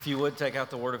If you would take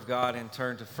out the Word of God and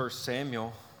turn to 1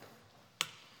 Samuel,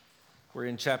 we're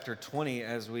in chapter 20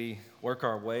 as we work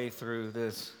our way through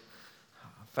this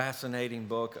fascinating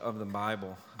book of the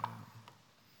Bible.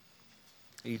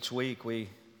 Each week we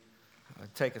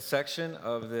take a section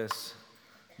of this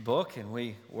book and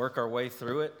we work our way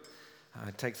through it.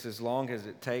 It takes as long as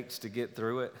it takes to get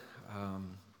through it.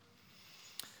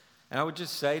 And I would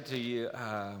just say to you,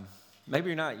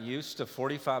 maybe you're not used to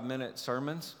 45-minute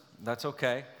sermons. That's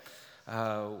okay.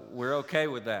 We're okay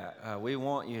with that. We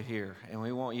want you here, and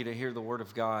we want you to hear the Word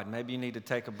of God. Maybe you need to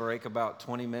take a break about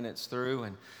 20 minutes through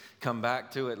and come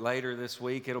back to it later this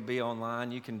week. It'll be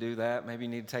online. You can do that. Maybe you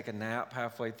need to take a nap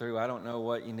halfway through. I don't know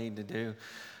what you need to do.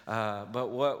 But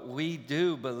what we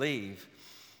do believe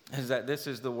is that this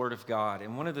is the Word of God.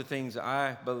 And one of the things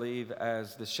I believe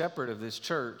as the shepherd of this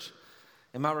church,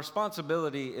 and my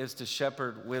responsibility is to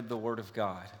shepherd with the Word of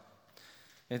God.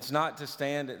 It's not to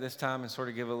stand at this time and sort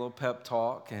of give a little pep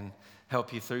talk and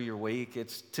help you through your week.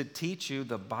 It's to teach you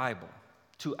the Bible,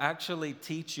 to actually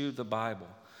teach you the Bible.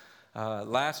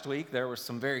 Last week, there were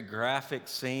some very graphic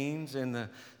scenes in the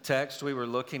text we were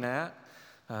looking at.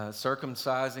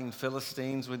 Circumcising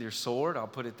Philistines with your sword, I'll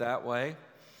put it that way.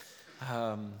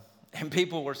 And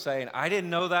people were saying, I didn't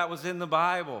know that was in the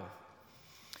Bible.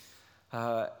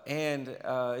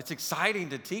 It's exciting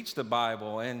to teach the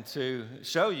Bible and to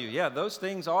show you, yeah, those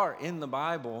things are in the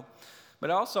Bible, but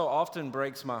it also often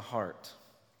breaks my heart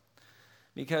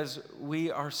because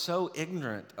we are so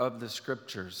ignorant of the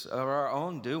Scriptures, of our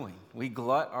own doing. We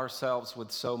glut ourselves with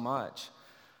so much,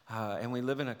 and we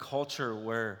live in a culture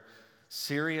where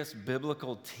serious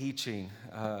biblical teaching,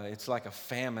 it's like a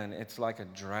famine, it's like a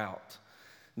drought.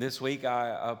 This week, I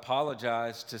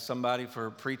apologized to somebody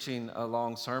for preaching a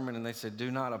long sermon, and they said,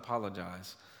 do not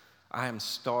apologize. I am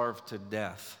starved to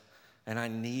death, and I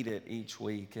need it each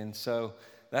week. And so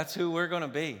that's who we're going to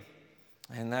be,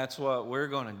 and that's what we're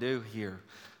going to do here.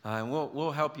 And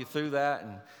we'll help you through that,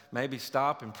 and maybe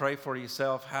stop and pray for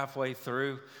yourself halfway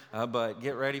through, but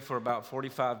get ready for about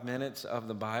 45 minutes of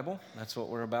the Bible. That's what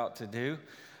we're about to do.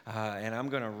 And I'm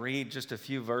going to read just a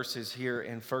few verses here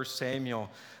in 1 Samuel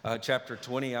chapter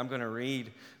 20. I'm going to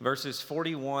read verses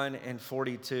 41 and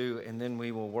 42, and then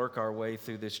we will work our way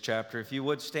through this chapter. If you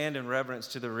would stand in reverence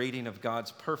to the reading of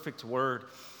God's perfect word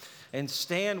and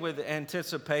stand with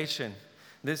anticipation.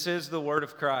 This is the word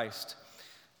of Christ.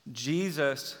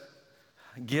 Jesus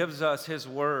gives us his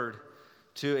word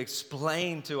to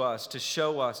explain to us, to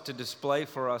show us, to display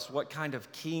for us what kind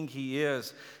of king he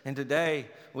is. And today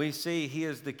we see he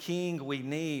is the king we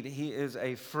need. He is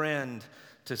a friend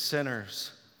to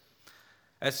sinners.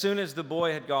 As soon as the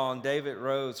boy had gone, David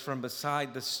rose from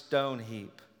beside the stone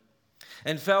heap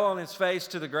and fell on his face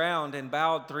to the ground and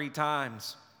bowed 3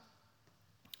 times.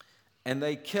 And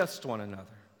they kissed one another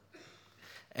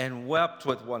and wept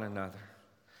with one another.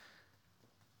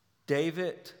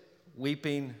 David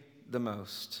weeping the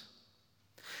most.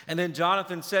 And then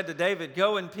Jonathan said to David,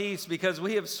 go in peace, because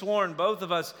we have sworn, both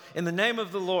of us, in the name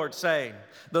of the Lord, saying,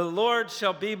 the Lord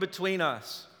shall be between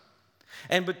us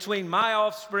and between my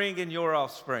offspring and your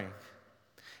offspring.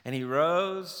 And he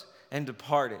rose and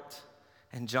departed,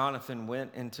 and Jonathan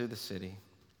went into the city.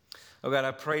 Oh God,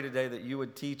 I pray today that you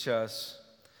would teach us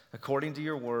according to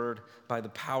your word by the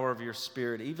power of your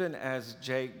Spirit, even as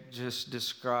Jake just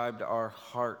described our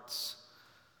hearts.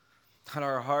 And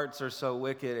our hearts are so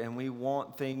wicked, and we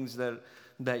want things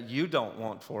that you don't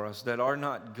want for us, that are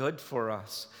not good for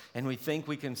us. And we think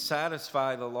we can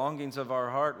satisfy the longings of our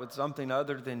heart with something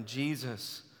other than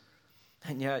Jesus.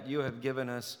 And yet you have given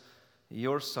us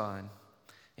your Son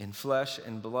in flesh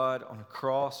and blood on a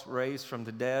cross, raised from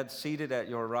the dead, seated at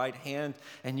your right hand,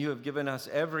 and you have given us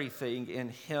everything in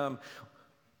him.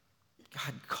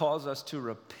 God, cause us to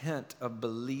repent of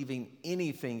believing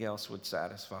anything else would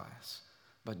satisfy us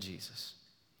but Jesus.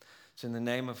 It's in the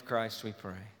name of Christ we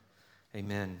pray.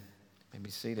 Amen. You may be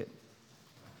seated.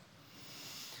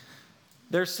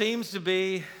 There seems to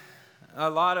be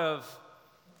a lot of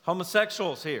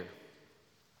homosexuals here.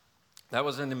 That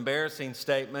was an embarrassing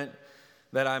statement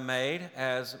that I made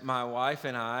as my wife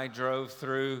and I drove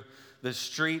through the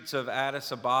streets of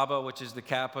Addis Ababa, which is the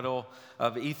capital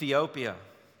of Ethiopia.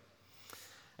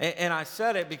 And I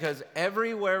said it because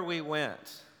everywhere we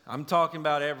went, I'm talking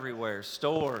about everywhere,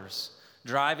 stores,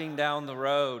 driving down the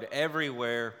road,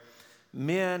 everywhere,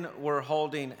 men were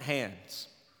holding hands.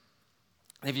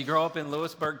 If you grow up in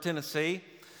Lewisburg, Tennessee,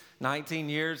 19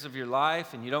 years of your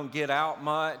life, and you don't get out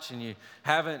much, and you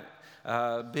haven't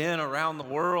been around the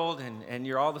world, and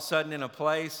you're all of a sudden in a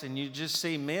place, and you just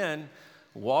see men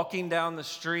walking down the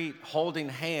street holding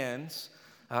hands,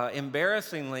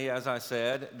 Embarrassingly, as I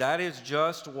said, that is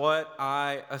just what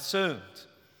I assumed,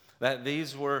 that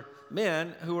these were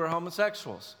men who were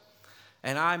homosexuals.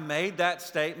 And I made that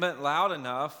statement loud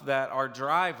enough that our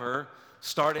driver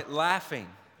started laughing.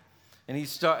 And he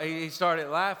started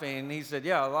laughing, and he said,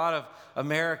 yeah, a lot of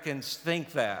Americans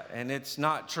think that, and it's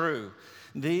not true.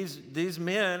 These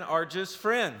men are just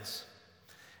friends.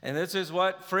 And this is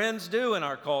what friends do in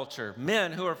our culture.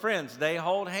 Men who are friends, they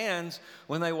hold hands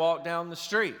when they walk down the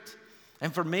street.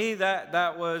 And for me,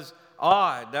 that was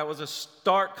odd. That was a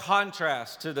stark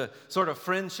contrast to the sort of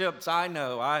friendships I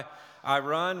know. I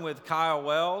run with Kyle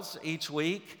Wells each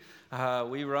week.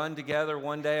 We run together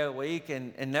one day a week,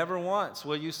 and never once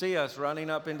will you see us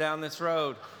running up and down this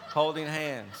road holding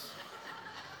hands.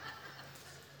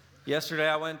 Yesterday,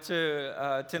 I went to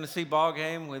a Tennessee ball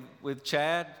game with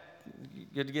Chad.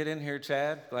 Good to get in here,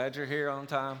 Chad. Glad you're here on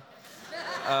time.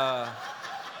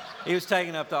 He was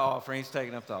taking up the offering. He's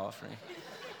taking up the offering.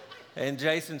 And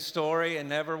Jason's story, and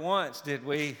never once did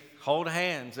we hold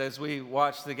hands as we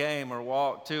watched the game or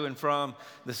walked to and from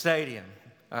the stadium.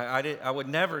 I would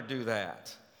never do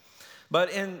that.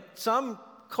 But in some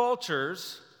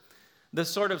cultures, the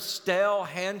sort of stale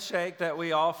handshake that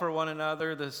we offer one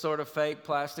another, the sort of fake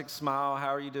plastic smile,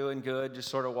 how are you doing, good, just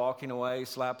sort of walking away,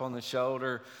 slap on the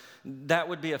shoulder, that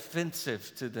would be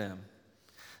offensive to them.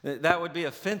 That would be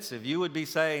offensive. You would be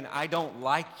saying, I don't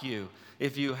like you,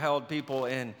 if you held people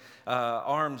in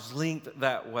arm's length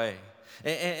that way.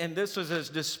 And this was a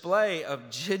display of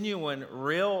genuine,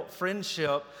 real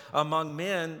friendship among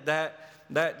men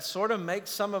that sort of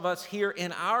makes some of us here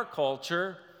in our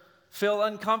culture feel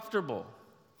uncomfortable.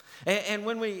 And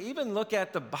when we even look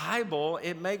at the Bible,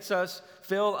 it makes us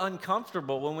feel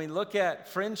uncomfortable. When we look at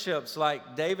friendships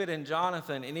like David and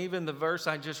Jonathan, and even the verse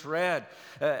I just read,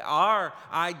 our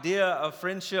idea of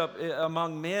friendship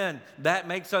among men, that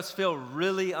makes us feel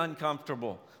really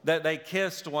uncomfortable. That they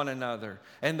kissed one another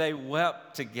and they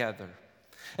wept together.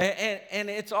 And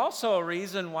it's also a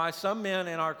reason why some men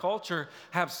in our culture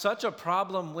have such a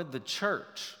problem with the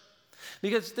church.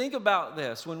 Because think about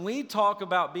this. When we talk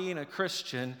about being a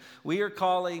Christian, we are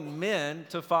calling men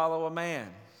to follow a man.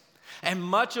 And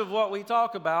much of what we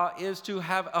talk about is to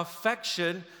have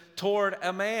affection toward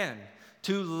a man,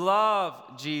 to love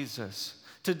Jesus,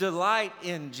 to delight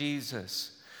in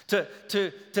Jesus.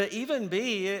 To even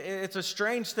be, it's a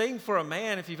strange thing for a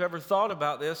man, if you've ever thought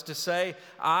about this, to say,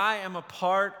 I am a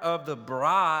part of the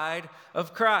bride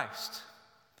of Christ.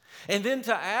 And then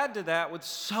to add to that with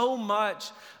so much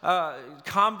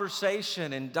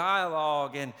conversation and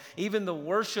dialogue and even the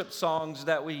worship songs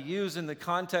that we use in the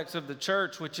context of the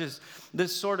church, which is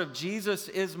this sort of Jesus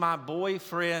is my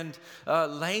boyfriend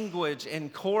language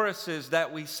and choruses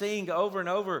that we sing over and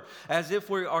over as if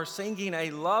we are singing a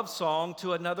love song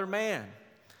to another man.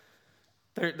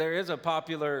 There is a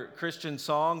popular Christian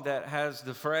song that has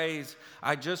the phrase,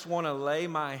 I just want to lay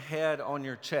my head on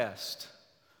your chest.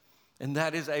 And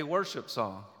that is a worship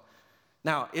song.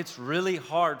 Now, it's really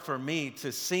hard for me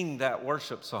to sing that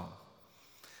worship song.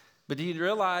 But do you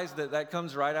realize that that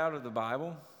comes right out of the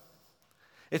Bible?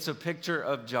 It's a picture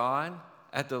of John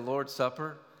at the Lord's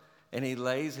Supper, and he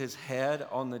lays his head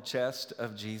on the chest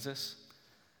of Jesus.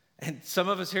 And some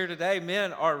of us here today,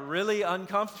 men, are really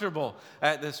uncomfortable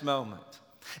at this moment.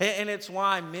 And it's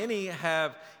why many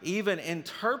have even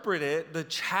interpreted the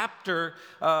chapter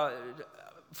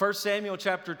 1 Samuel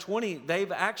chapter 20,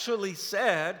 they've actually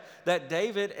said that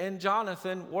David and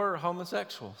Jonathan were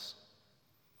homosexuals.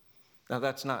 Now,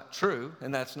 that's not true,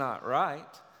 and that's not right.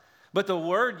 But the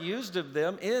word used of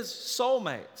them is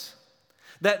soulmates.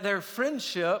 That their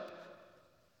friendship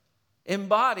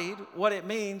embodied what it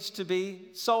means to be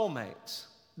soulmates.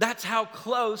 That's how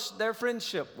close their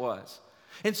friendship was.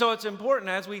 And so it's important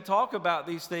as we talk about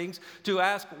these things to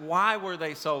ask, why were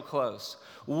they so close?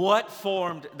 What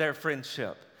formed their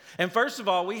friendship? And first of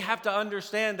all, we have to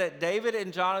understand that David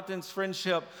and Jonathan's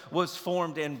friendship was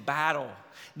formed in battle.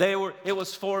 It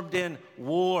was formed in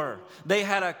war. They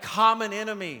had a common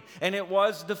enemy, and it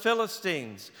was the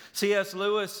Philistines. C.S.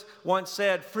 Lewis once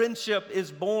said, friendship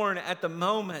is born at the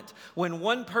moment when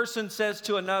one person says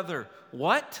to another,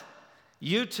 what?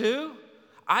 You too?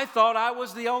 I thought I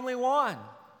was the only one.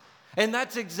 And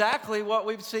that's exactly what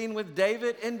we've seen with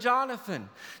David and Jonathan.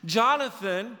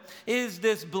 Jonathan is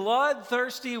this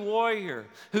bloodthirsty warrior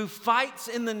who fights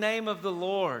in the name of the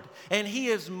Lord. And he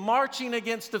is marching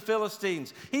against the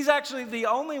Philistines. He's actually the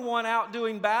only one out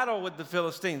doing battle with the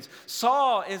Philistines.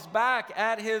 Saul is back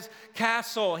at his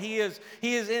castle. He is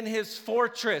in his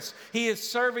fortress. He is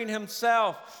serving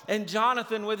himself. And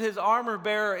Jonathan, with his armor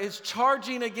bearer, is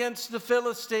charging against the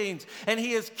Philistines. And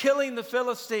he is killing the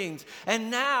Philistines. And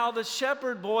now the the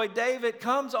shepherd boy, David,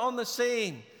 comes on the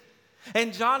scene.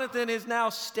 And Jonathan is now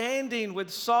standing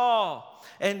with Saul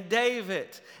and David.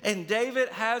 And David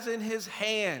has in his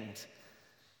hand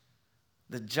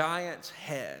the giant's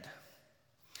head.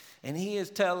 And he is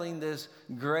telling this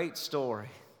great story.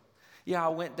 Yeah, I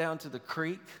went down to the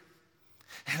creek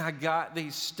and I got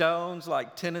these stones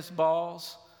like tennis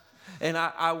balls. And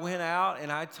I went out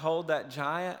and I told that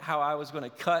giant how I was going to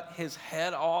cut his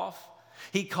head off.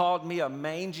 He called me a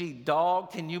mangy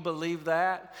dog. Can you believe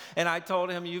that? And I told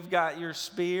him, you've got your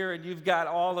spear and you've got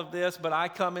all of this, but I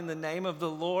come in the name of the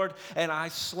Lord. And I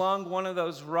slung one of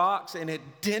those rocks and it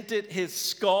dented his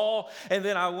skull. And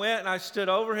then I went and I stood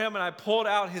over him and I pulled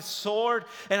out his sword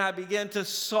and I began to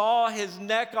saw his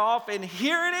neck off. And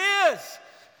here it is.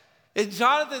 And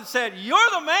Jonathan said, "You're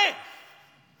the man."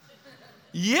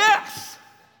 Yes,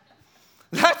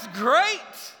 that's great.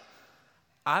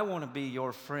 I want to be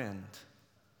your friend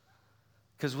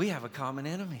because we have a common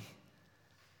enemy.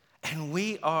 And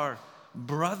we are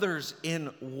brothers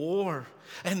in war.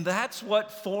 And that's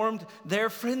what formed their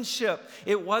friendship.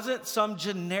 It wasn't some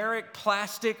generic,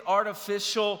 plastic,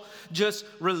 artificial, just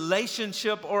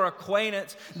relationship or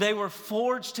acquaintance. They were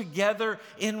forged together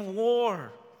in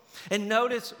war. And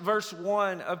notice verse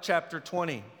 1 of chapter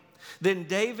 20. Then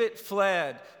David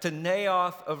fled to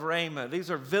Naioth of Ramah. These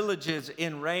are villages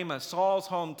in Ramah, Saul's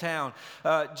hometown,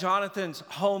 Jonathan's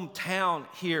hometown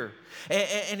here.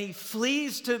 And he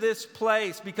flees to this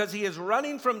place because he is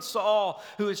running from Saul,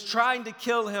 who is trying to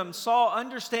kill him. Saul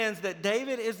understands that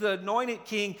David is the anointed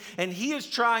king, and he is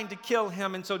trying to kill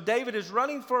him. And so David is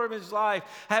running for his life,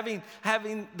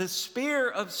 having the spear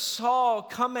of Saul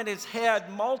come at his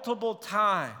head multiple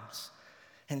times.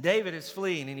 And David is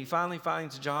fleeing, and he finally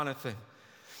finds Jonathan.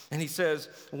 And he says,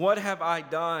 "What have I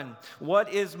done?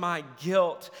 What is my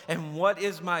guilt? And what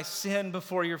is my sin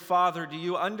before your father? Do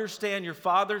you understand? Your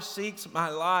father seeks my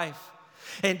life."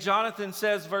 And Jonathan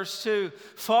says, verse 2,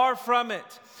 "Far from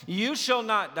it, you shall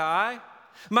not die.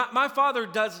 My father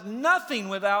does nothing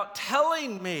without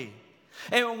telling me.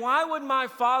 And why would my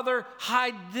father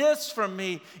hide this from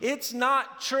me? It's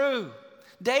not true.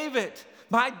 David,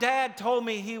 my dad told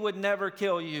me he would never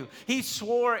kill you. He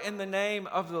swore in the name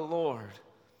of the Lord."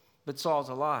 But Saul's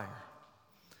a liar.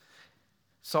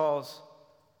 Saul's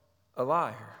a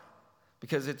liar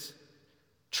because it's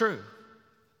true.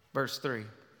 Verse 3,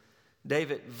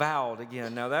 David vowed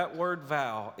again. Now that word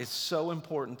vow is so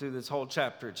important through this whole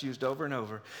chapter. It's used over and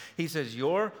over. He says,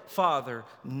 "Your father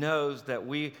knows that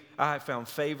I have found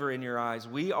favor in your eyes.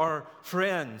 We are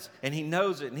friends." And he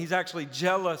knows it, and he's actually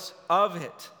jealous of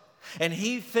it. And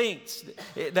he thinks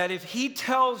that if he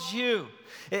tells you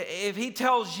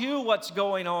what's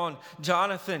going on,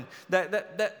 Jonathan,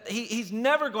 that he's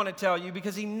never going to tell you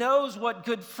because he knows what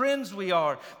good friends we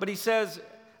are. But he says,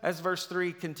 as verse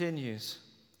 3 continues,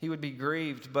 he would be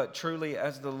grieved, but truly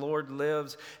as the Lord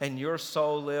lives and your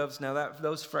soul lives. Now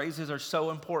those phrases are so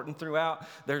important throughout.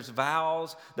 There's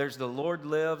vows, there's the Lord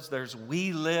lives, there's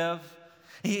we live.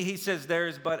 He says there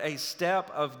is but a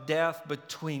step of death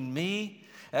between me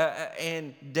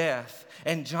and death.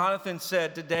 And Jonathan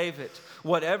said to David,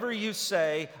 "Whatever you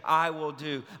say, I will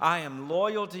do. I am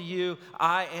loyal to you.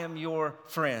 I am your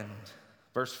friend."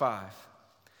 Verse 5.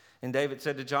 And David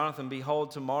said to Jonathan,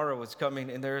 "Behold, tomorrow is coming,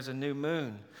 and there is a new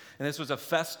moon." And this was a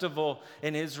festival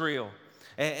in Israel.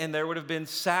 And there would have been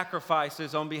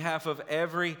sacrifices on behalf of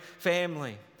every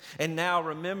family. And now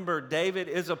remember, David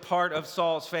is a part of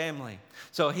Saul's family.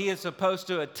 So he is supposed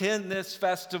to attend this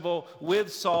festival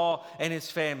with Saul and his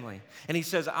family. And he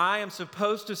says, "I am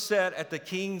supposed to sit at the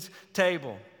king's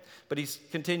table." But he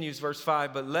continues, verse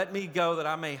 5, "But let me go that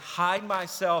I may hide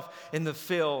myself in the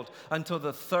field until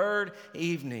the third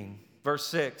evening." Verse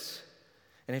 6,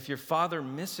 "And if your father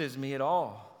misses me at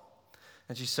all,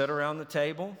 as you sit around the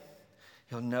table,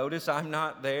 he'll notice I'm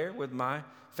not there with my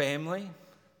family."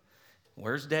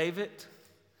 Where's David?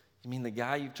 You mean the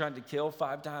guy you've tried to kill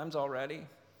 5 times already?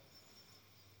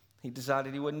 He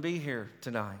decided he wouldn't be here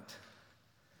tonight.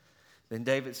 Then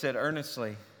David said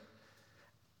earnestly,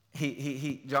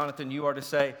 Jonathan, you are to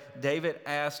say, David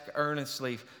asked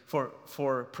earnestly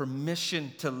for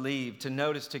permission to leave,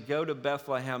 to go to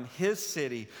Bethlehem, his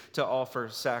city, to offer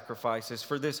sacrifices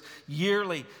for this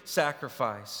yearly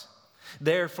sacrifice.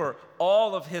 There for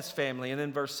all of his family. And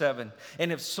then verse 7,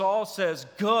 "And if Saul says,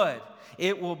 'Good,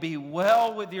 it will be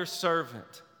well with your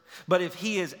servant. But if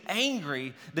he is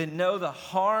angry, then know the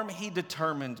harm he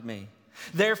determined me.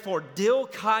 Therefore, deal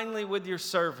kindly with your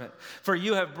servant, for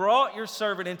you have brought your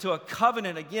servant into a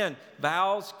covenant." Again,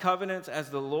 vows, covenants, as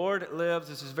the Lord lives.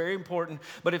 This is very important.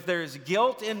 "But if there is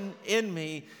guilt in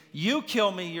me, you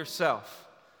kill me yourself.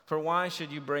 For why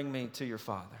should you bring me to your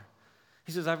father?"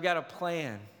 He says, I've got a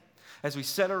plan. As we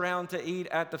sit around to eat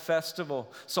at the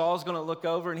festival, Saul's going to look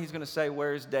over and he's going to say,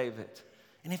 where's David?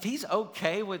 And if he's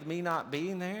okay with me not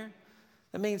being there,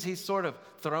 that means he's sort of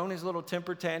thrown his little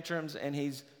temper tantrums and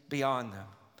he's beyond them.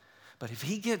 But if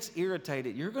he gets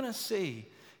irritated, you're going to see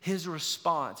his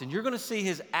response, and you're going to see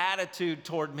his attitude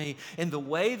toward me and the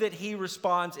way that he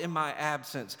responds in my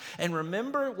absence. And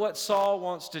remember what Saul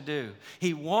wants to do.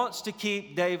 He wants to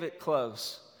keep David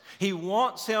close. He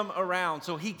wants him around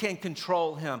so he can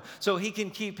control him, so he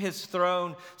can keep his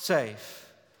throne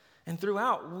safe. And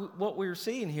throughout, what we're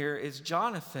seeing here is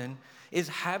Jonathan is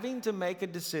having to make a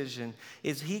decision.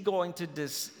 Is he going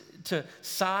to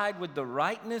side with the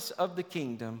rightness of the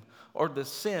kingdom or the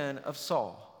sin of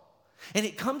Saul? And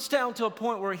it comes down to a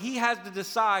point where he has to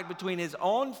decide between his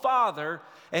own father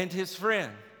and his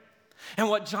friend. And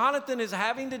what Jonathan is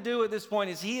having to do at this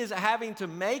point is he is having to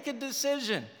make a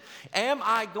decision. Am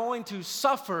I going to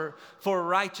suffer for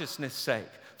righteousness' sake,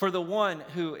 for the one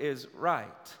who is right?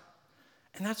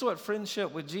 And that's what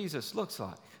friendship with Jesus looks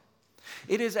like.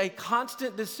 It is a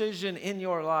constant decision in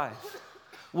your life.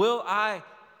 Will I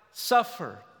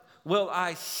suffer? Will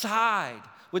I side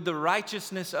with the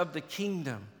righteousness of the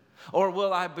kingdom? Or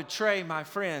will I betray my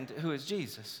friend who is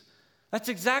Jesus? That's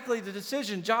exactly the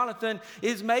decision Jonathan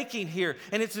is making here.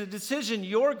 And it's a decision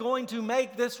you're going to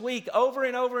make this week over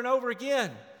and over and over again.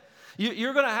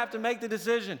 You're going to have to make the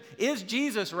decision, is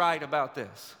Jesus right about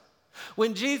this?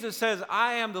 When Jesus says,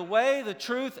 I am the way, the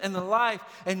truth, and the life,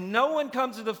 and no one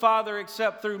comes to the Father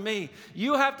except through me,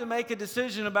 you have to make a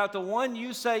decision about the one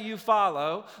you say you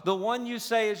follow, the one you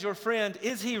say is your friend.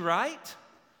 Is he right?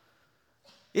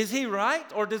 Is he right,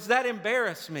 or does that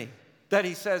embarrass me that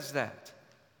he says that?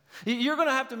 You're going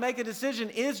to have to make a decision.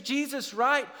 Is Jesus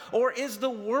right, or is the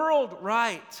world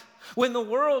right? When the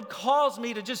world calls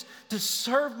me to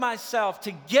serve myself,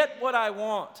 to get what I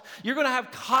want, you're going to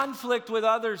have conflict with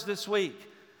others this week.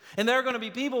 And there are going to be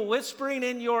people whispering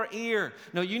in your ear,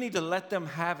 no, you need to let them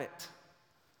have it.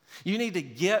 You need to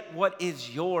get what is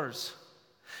yours.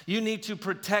 You need to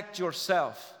protect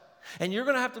yourself. And you're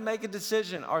going to have to make a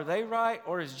decision. Are they right,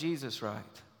 or is Jesus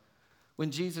right?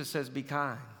 When Jesus says, be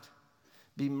kind,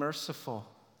 be merciful,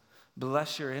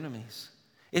 bless your enemies.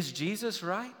 Is Jesus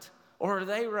right, or are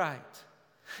they right?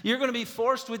 You're going to be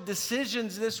forced with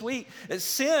decisions this week.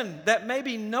 Sin that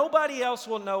maybe nobody else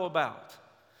will know about.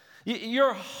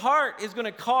 Your heart is going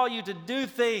to call you to do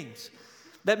things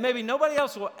that maybe nobody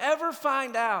else will ever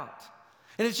find out.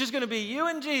 And it's just going to be you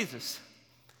and Jesus.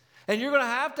 And you're going to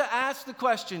have to ask the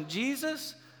question,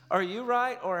 Jesus, are you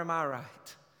right or am I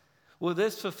right? Will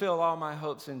this fulfill all my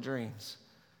hopes and dreams?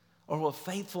 Or will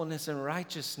faithfulness and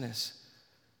righteousness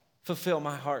fulfill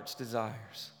my heart's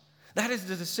desires? That is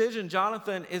the decision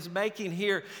Jonathan is making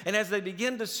here. And as they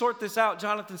begin to sort this out,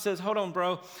 Jonathan says, hold on,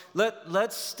 bro.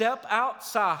 Let's step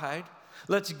outside.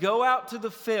 Let's go out to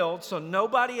the field so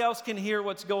nobody else can hear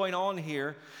what's going on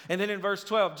here. And then in verse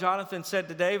 12, Jonathan said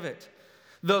to David,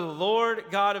 the Lord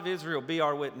God of Israel be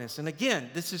our witness. And again,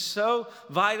 this is so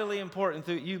vitally important.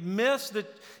 You miss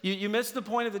the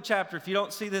point of the chapter if you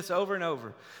don't see this over and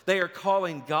over. They are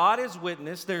calling God as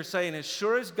witness. They're saying, as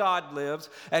sure as God lives,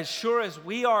 as sure as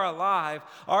we are alive,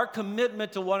 our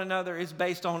commitment to one another is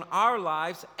based on our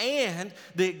lives and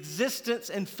the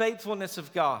existence and faithfulness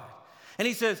of God. And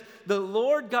he says, the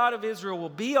Lord God of Israel will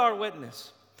be our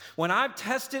witness. When I've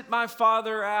tested my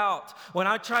father out, when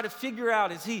I try to figure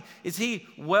out, is he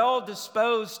well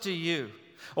disposed to you,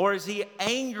 or is he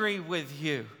angry with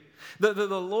you? The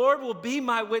Lord will be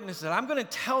my witness that I'm going to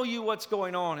tell you what's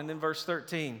going on. And then verse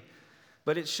 13,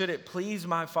 but should it please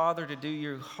my father to do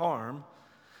you harm,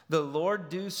 the Lord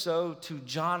do so to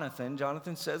Jonathan.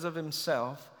 Jonathan says of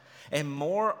himself, and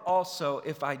more also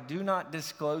if I do not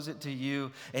disclose it to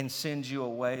you and send you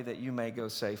away that you may go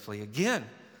safely. Again,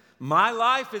 my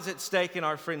life is at stake in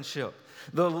our friendship.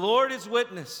 The Lord is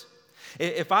witness.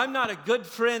 If I'm not a good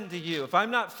friend to you, if I'm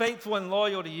not faithful and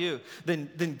loyal to you,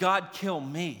 then God kill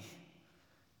me.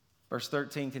 Verse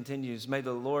 13 continues, may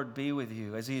the Lord be with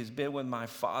you as he has been with my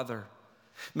father.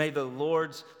 May the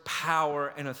Lord's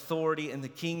power and authority in the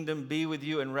kingdom be with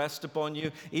you and rest upon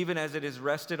you, even as it is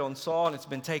rested on Saul and it's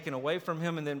been taken away from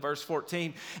him. And then verse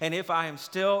 14, and if I am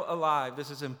still alive, this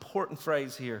is an important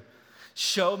phrase here,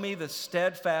 show me the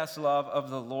steadfast love of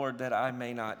the Lord that I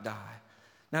may not die.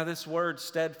 Now this word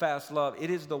steadfast love, it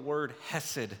is the word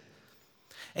hesed.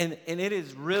 And it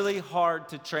is really hard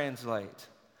to translate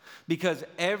because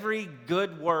every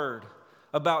good word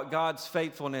about God's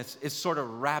faithfulness is sort of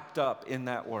wrapped up in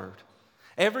that word.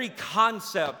 Every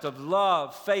concept of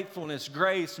love, faithfulness,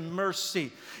 grace,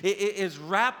 mercy, it is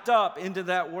wrapped up into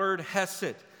that word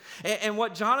hesed. And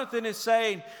what Jonathan is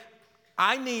saying,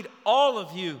 I need all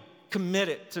of you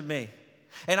committed to me.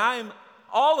 And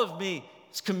all of me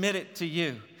is committed to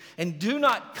you. And do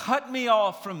not cut me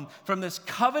off from this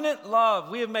covenant love.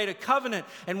 We have made a covenant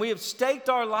and we have staked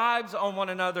our lives on one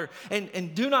another.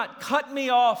 And do not cut me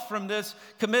off from this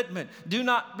commitment. Do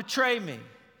not betray me.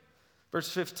 Verse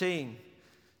 15,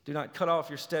 do not cut off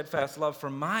your steadfast love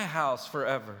from my house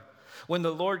forever. When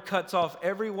the Lord cuts off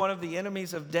every one of the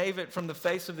enemies of David from the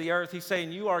face of the earth, he's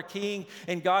saying, you are king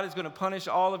and God is going to punish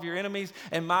all of your enemies.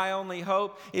 And my only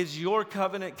hope is your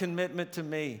covenant commitment to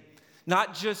me.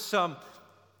 Not just some,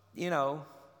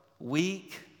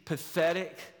 weak,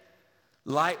 pathetic,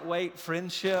 lightweight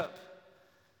friendship.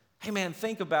 Hey man,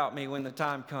 think about me when the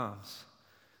time comes.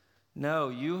 No,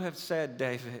 you have said,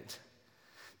 David,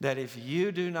 that if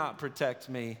you do not protect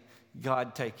me,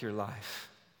 God take your life.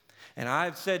 And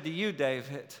I've said to you,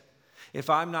 David, if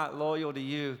I'm not loyal to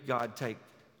you, God take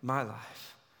my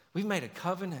life. We've made a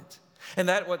covenant. And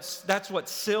that's what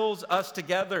seals us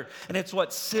together. And it's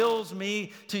what seals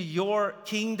me to your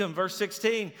kingdom. Verse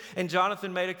 16, and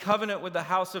Jonathan made a covenant with the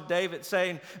house of David,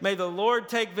 saying, may the Lord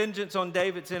take vengeance on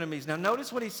David's enemies. Now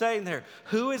notice what he's saying there.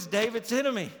 Who is David's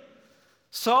enemy?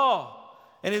 Saul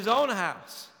and his own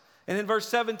house. And in verse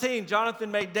 17,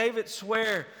 Jonathan made David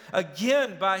swear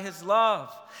again by his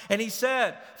love. And he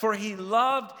said, for he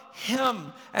loved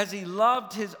him as he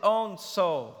loved his own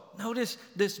soul. Notice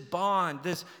this bond,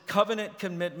 this covenant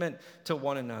commitment to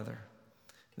one another.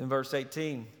 In verse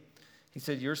 18, he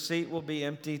said, your seat will be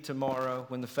empty tomorrow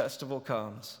when the festival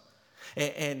comes.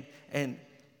 And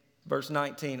verse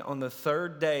 19, on the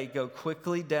third day, go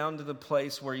quickly down to the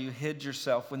place where you hid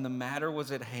yourself when the matter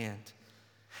was at hand,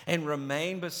 and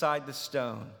remain beside the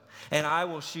stone. And I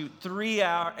will shoot 3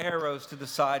 arrows to the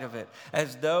side of it,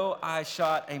 as though I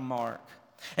shot a mark.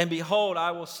 And behold,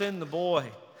 I will send the boy,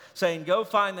 saying, go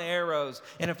find the arrows.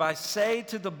 And if I say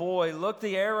to the boy, look,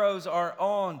 the arrows are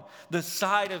on the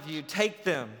side of you, take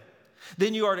them.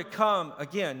 Then you are to come.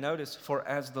 Again, notice, for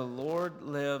as the Lord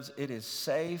lives, it is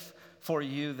safe for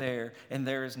you there, and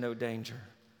there is no danger.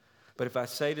 But if I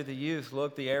say to the youth,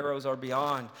 look, the arrows are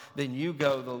beyond, then you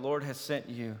go, the Lord has sent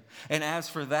you. And as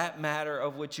for that matter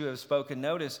of which you have spoken,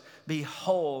 notice,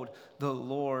 behold, the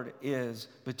Lord is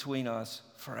between us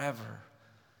forever.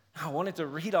 Now, I wanted to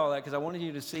read all that because I wanted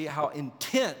you to see how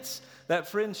intense that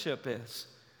friendship is,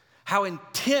 how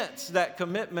intense that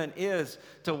commitment is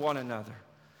to one another.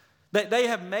 That they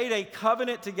have made a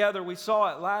covenant together. We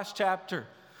saw it last chapter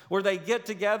where they get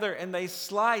together and they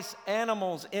slice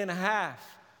animals in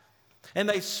half. And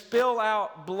they spill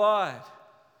out blood.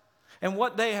 And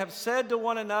what they have said to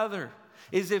one another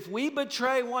is if we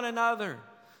betray one another,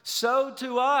 so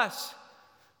to us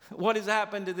what has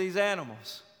happened to these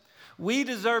animals. We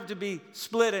deserve to be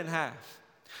split in half.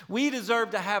 We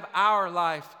deserve to have our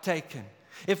life taken.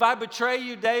 If I betray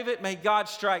you, David, may God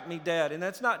strike me dead. And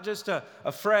that's not just a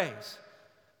phrase.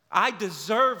 I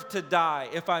deserve to die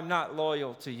if I'm not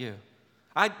loyal to you.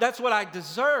 That's what I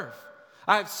deserve.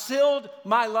 I've sealed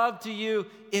my love to you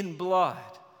in blood.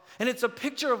 And it's a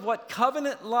picture of what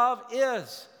covenant love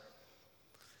is.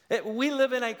 We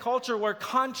live in a culture where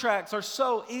contracts are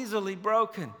so easily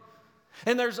broken.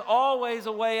 And there's always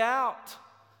a way out.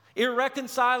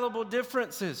 Irreconcilable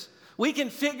differences. We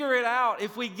can figure it out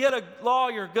if we get a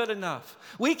lawyer good enough.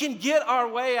 We can get our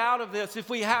way out of this if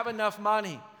we have enough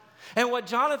money. And what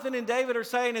Jonathan and David are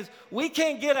saying is we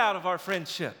can't get out of our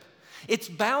friendship. It's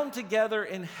bound together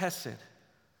in hesed.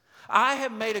 I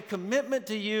have made a commitment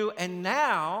to you, and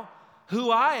now who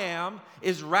I am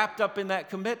is wrapped up in that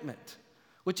commitment,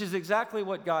 which is exactly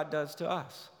what God does to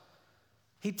us.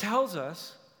 He tells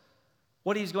us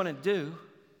what he's going to do,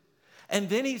 and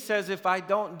then he says, if I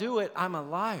don't do it, I'm a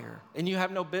liar, and you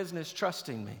have no business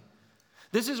trusting me.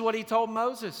 This is what he told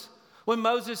Moses when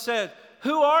Moses said,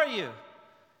 who are you?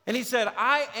 And he said,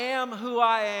 I am who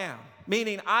I am.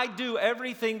 Meaning, I do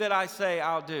everything that I say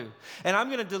I'll do. And I'm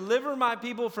going to deliver my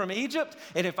people from Egypt,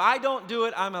 and if I don't do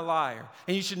it, I'm a liar.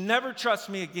 And you should never trust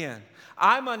me again.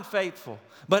 I'm unfaithful,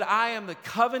 but I am the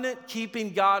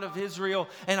covenant-keeping God of Israel,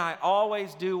 and I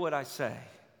always do what I say.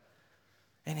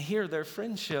 And here, their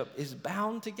friendship is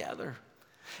bound together.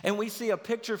 And we see a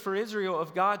picture for Israel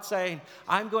of God saying,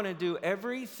 I'm going to do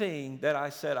everything that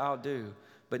I said I'll do,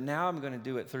 but now I'm going to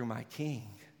do it through my king.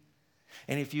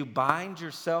 And if you bind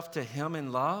yourself to him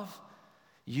in love,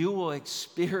 you will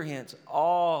experience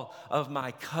all of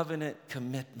my covenant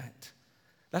commitment.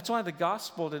 That's why the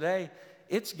gospel today,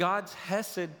 it's God's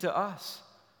hesed to us.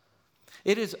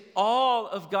 It is all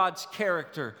of God's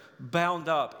character bound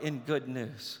up in good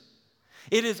news.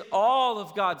 It is all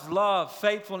of God's love,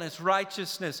 faithfulness,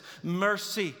 righteousness,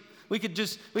 mercy we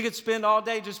could spend all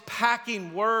day just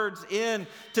packing words in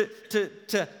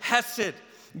to hesed,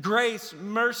 grace,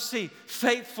 mercy,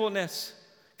 faithfulness,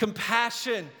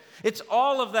 compassion. It's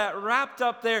all of that wrapped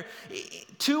up there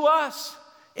to us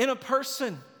in a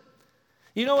person.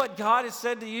 You know what God has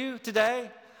said to you today?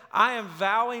 I am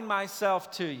vowing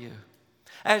myself to you.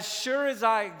 As sure as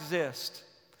I exist,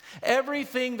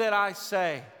 everything that I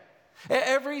say,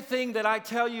 everything that I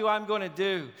tell you I'm going to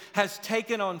do has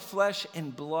taken on flesh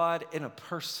and blood in a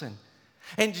person.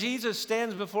 And Jesus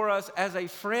stands before us as a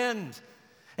friend.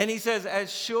 And he says,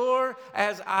 as sure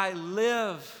as I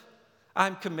live,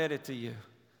 I'm committed to you.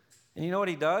 And you know what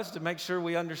he does to make sure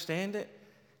we understand it?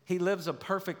 He lives a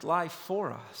perfect life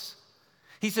for us.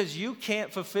 He says, you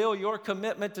can't fulfill your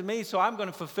commitment to me, so I'm going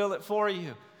to fulfill it for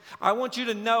you. I want you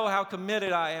to know how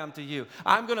committed I am to you.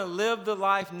 I'm going to live the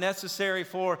life necessary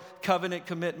for covenant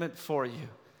commitment for you.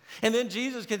 And then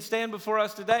Jesus can stand before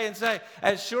us today and say,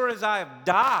 as sure as I have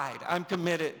died, I'm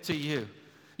committed to you.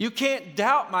 You can't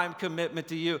doubt my commitment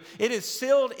to you. It is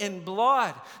sealed in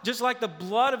blood, just like the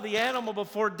blood of the animal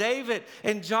before David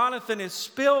and Jonathan is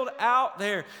spilled out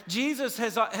there. Jesus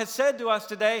has said to us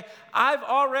today, I've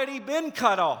already been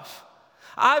cut off.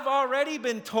 I've already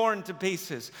been torn to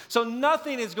pieces. So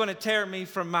nothing is going to tear me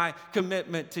from my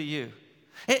commitment to you.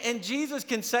 And Jesus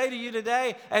can say to you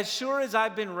today, as sure as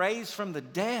I've been raised from the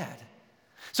dead.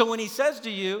 So when he says to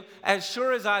you, as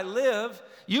sure as I live,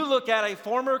 you look at a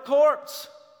former corpse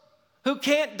who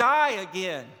can't die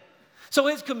again. So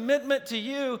his commitment to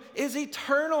you is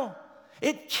eternal.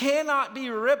 It cannot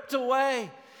be ripped away.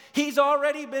 He's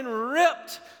already been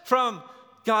ripped from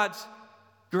God's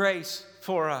grace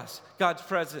for us, God's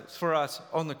presence for us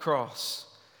on the cross.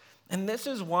 And this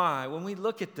is why, when we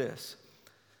look at this,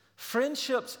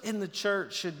 friendships in the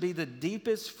church should be the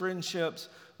deepest friendships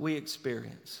we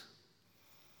experience.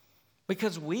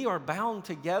 Because we are bound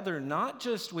together not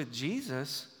just with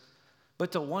Jesus,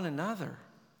 but to one another.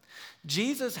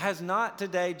 Jesus has not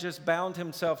today just bound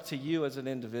himself to you as an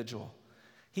individual.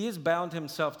 He has bound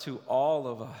himself to all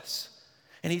of us.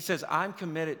 And he says, I'm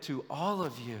committed to all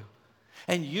of you.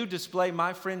 And you display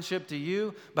my friendship to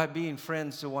you by being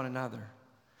friends to one another.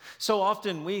 So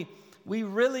often we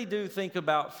really do think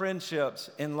about friendships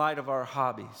in light of our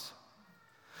hobbies.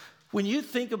 When you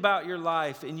think about your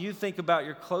life and you think about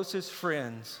your closest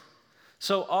friends,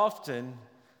 so often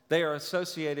they are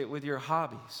associated with your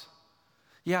hobbies.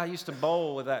 Yeah, I used to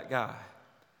bowl with that guy.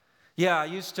 Yeah, I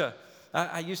used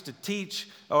to teach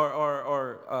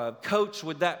or coach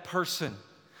with that person.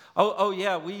 Oh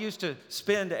yeah, we used to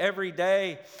spend every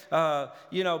day,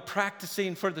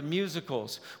 practicing for the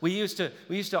musicals. We used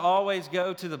to always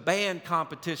go to the band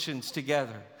competitions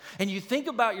together. And you think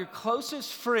about your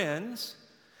closest friends,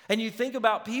 and you think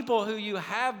about people who you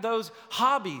have those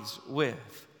hobbies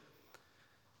with.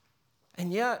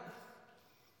 And yet,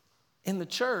 in the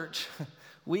church,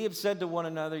 we have said to one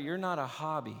another, you're not a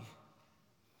hobby.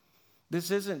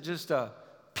 This isn't just a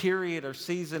period or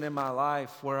season in my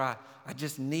life where I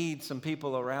just need some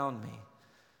people around me.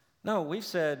 No, we've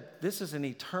said this is an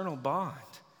eternal bond,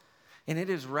 and it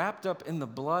is wrapped up in the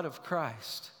blood of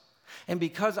Christ. And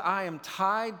because I am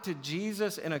tied to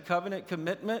Jesus in a covenant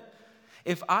commitment,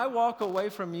 if I walk away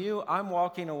from you, I'm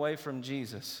walking away from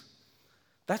Jesus.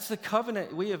 That's the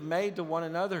covenant we have made to one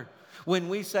another. When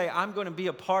we say, I'm going to be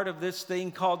a part of this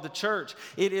thing called the church,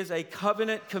 it is a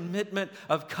covenant commitment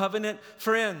of covenant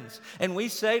friends. And we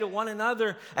say to one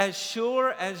another, as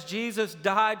sure as Jesus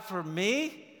died for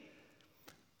me,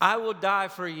 I will die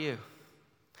for you.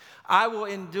 I will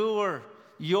endure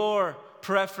your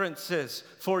preferences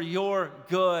for your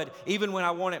good, even when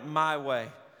I want it my way.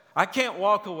 I can't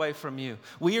walk away from you.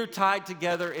 We are tied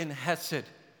together in Hesed.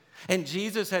 And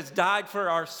Jesus has died for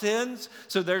our sins,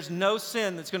 so there's no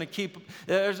sin that's going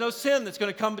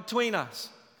to come between us.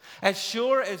 As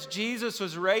sure as Jesus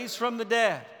was raised from the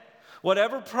dead,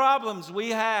 whatever problems we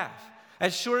have,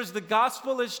 as sure as the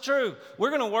gospel is true, we're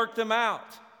going to work them out.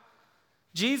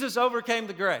 Jesus overcame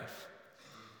the grave.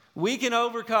 We can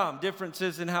overcome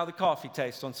differences in how the coffee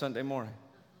tastes on Sunday morning.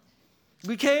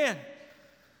 We can.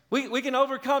 We can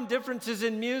overcome differences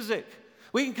in music.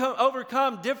 We can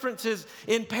overcome differences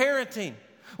in parenting.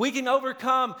 We can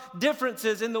overcome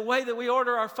differences in the way that we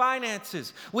order our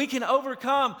finances. We can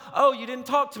overcome, oh, you didn't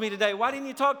talk to me today. Why didn't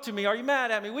you talk to me? Are you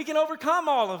mad at me? We can overcome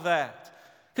all of that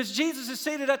because Jesus is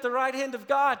seated at the right hand of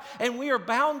God and we are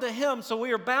bound to him. So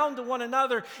we are bound to one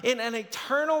another in an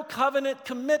eternal covenant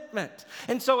commitment.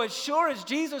 And so as sure as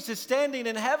Jesus is standing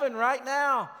in heaven right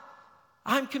now,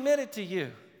 I'm committed to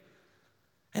you.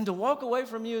 And to walk away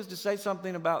from you is to say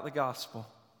something about the gospel.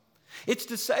 It's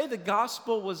to say the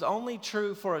gospel was only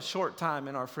true for a short time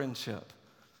in our friendship.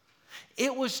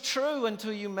 It was true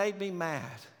until you made me mad.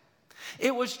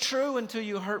 It was true until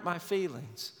you hurt my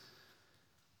feelings.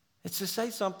 It's to say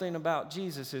something about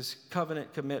Jesus'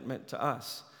 covenant commitment to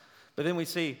us. But then we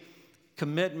see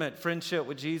commitment, friendship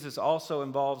with Jesus also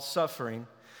involves suffering.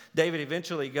 David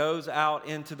eventually goes out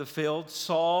into the field.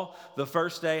 Saul, the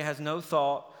first day, has no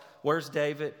thought. Where's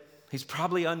David? He's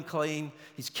probably unclean.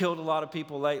 He's killed a lot of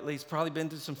people lately. He's probably been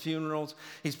to some funerals.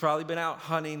 He's probably been out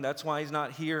hunting. That's why he's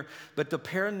not here. But the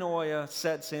paranoia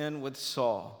sets in with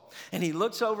Saul. And he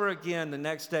looks over again the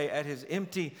next day at his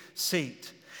empty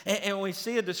seat. And we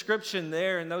see a description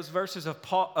there in those verses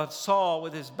of Saul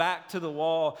with his back to the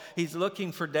wall. He's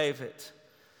looking for David.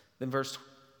 Then verse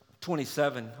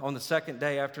 27, on the second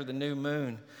day after the new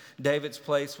moon, David's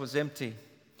place was empty.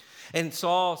 And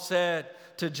Saul said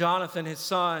to Jonathan, his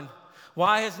son,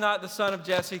 why has not the son of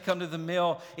Jesse come to the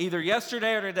mill either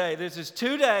yesterday or today? This is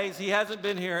 2 days he hasn't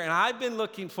been here, and I've been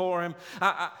looking for him.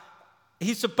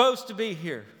 He's supposed to be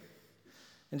here.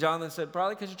 And Jonathan said,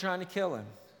 probably because you're trying to kill him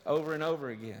over and over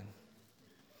again.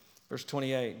 Verse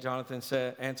 28, Jonathan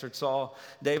answered Saul,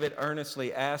 David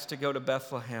earnestly asked to go to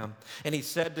Bethlehem. And he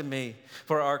said to me,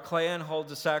 for our clan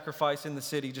holds a sacrifice in the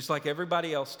city, just like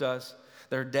everybody else does.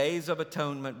 There are days of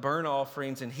atonement, burnt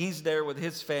offerings, and he's there with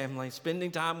his family,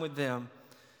 spending time with them.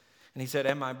 And he said,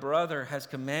 and my brother has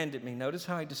commanded me. Notice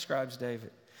how he describes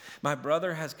David. My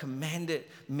brother has commanded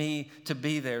me to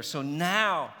be there. So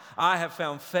now I have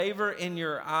found favor in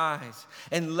your eyes,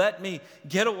 and let me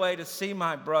get away to see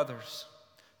my brothers.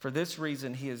 For this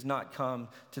reason, he has not come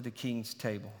to the king's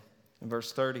table. In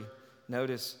verse 30,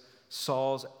 notice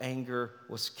Saul's anger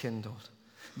was kindled.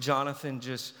 Jonathan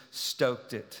just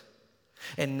stoked it.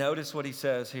 And notice what he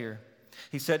says here.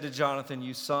 He said to Jonathan,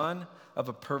 you son of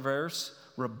a perverse,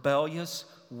 rebellious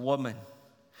woman,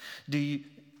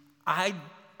 I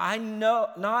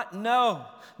not know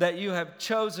that you have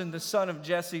chosen the son of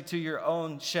Jesse to your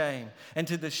own shame and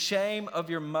to the shame of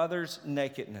your mother's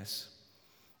nakedness.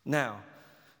 Now,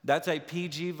 that's a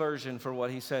PG version for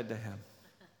what he said to him.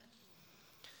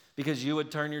 Because you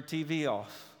would turn your TV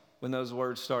off when those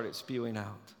words started spewing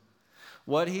out.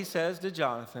 What he says to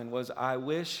Jonathan was, I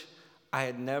wish I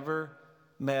had never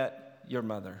met your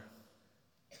mother.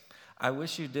 I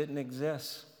wish you didn't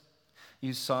exist,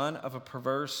 you son of a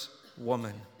perverse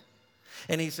woman.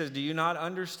 And he says, do you not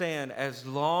understand? As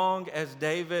long as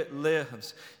David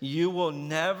lives, you will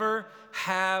never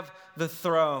have the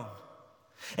throne.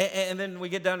 And then we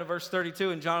get down to verse 32,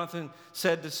 and Jonathan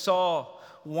said to Saul,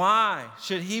 why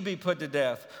should he be put to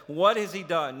death? What has he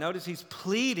done? Notice he's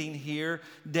pleading here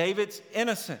David's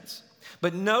innocence.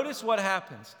 But notice what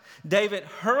happens. David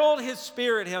hurled his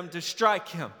spear at him to strike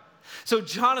him. So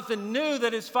Jonathan knew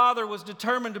that his father was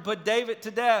determined to put David to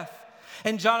death.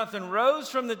 And Jonathan rose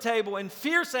from the table in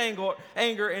fierce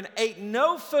anger and ate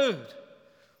no food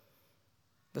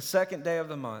the second day of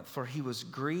the month, for he was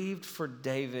grieved for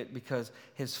David because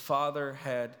his father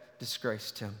had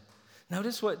disgraced him.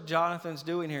 Notice what Jonathan's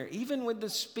doing here. Even with the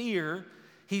spear,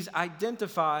 he's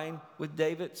identifying with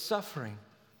David's suffering.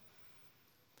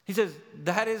 He says,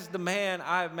 that is the man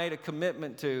I have made a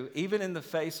commitment to, even in the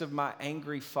face of my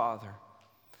angry father.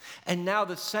 And now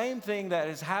the same thing that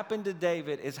has happened to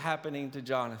David is happening to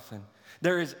Jonathan.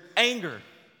 There is anger,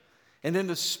 and then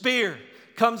the spear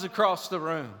comes across the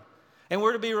room. And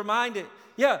we're to be reminded,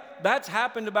 that's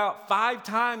happened about 5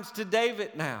 times to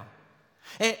David now.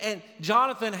 And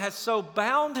Jonathan has so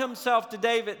bound himself to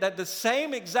David that the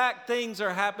same exact things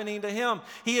are happening to him.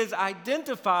 He is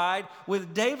identified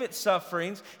with David's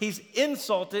sufferings. He's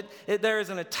insulted. There is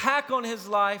an attack on his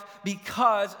life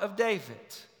because of David.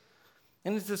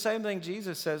 And it's the same thing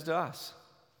Jesus says to us.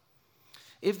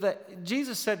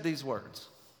 Jesus said these words,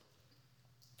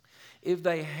 if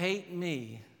they hate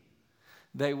me,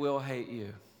 they will hate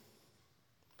you.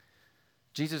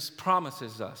 Jesus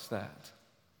promises us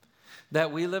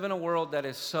that we live in a world that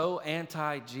is so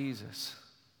anti-Jesus,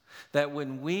 that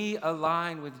when we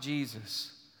align with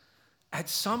Jesus, at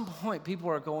some point people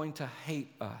are going to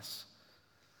hate us.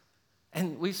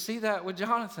 And we see that with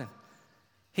Jonathan.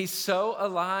 He's so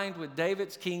aligned with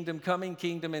David's coming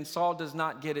kingdom, and Saul does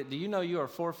not get it. Do you know you are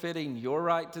forfeiting your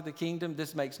right to the kingdom?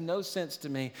 This makes no sense to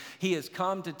me. He has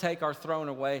come to take our throne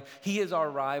away. He is our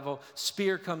rival.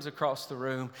 Spear comes across the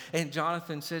room, and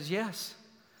Jonathan says, yes,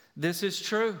 this is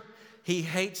true. He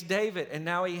hates David, and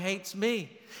now he hates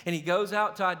me. And he goes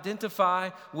out to identify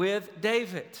with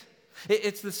David.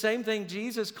 It's the same thing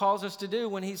Jesus calls us to do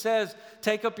when he says,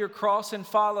 take up your cross and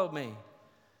follow me.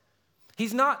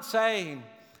 He's not saying,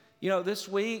 this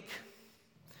week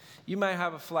you may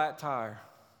have a flat tire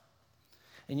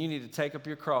and you need to take up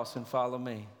your cross and follow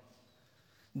me.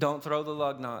 Don't throw the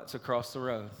lug nuts across the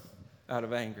road. out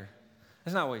of anger.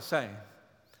 That's not what he's saying.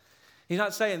 He's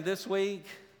not saying this week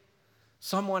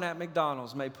someone at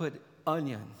McDonald's may put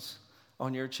onions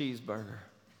on your cheeseburger.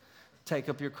 Take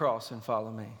up your cross and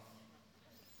follow me.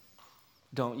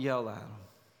 Don't yell at them.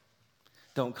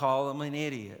 Don't call them an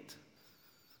idiot,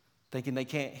 thinking they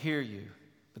can't hear you,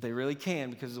 but they really can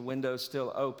because the window's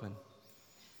still open.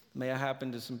 May have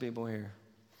happened to some people here.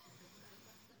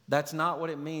 That's not what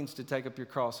it means to take up your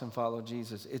cross and follow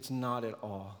Jesus. It's not at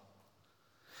all.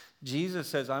 Jesus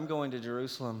says, I'm going to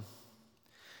Jerusalem,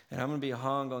 and I'm going to be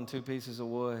hung on 2 pieces of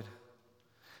wood,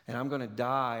 and I'm going to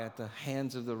die at the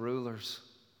hands of the rulers,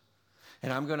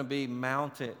 and I'm going to be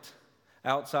mounted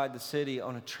outside the city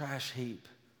on a trash heap.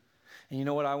 And you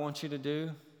know what I want you to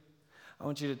do? I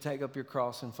want you to take up your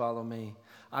cross and follow me.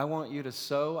 I want you to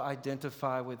so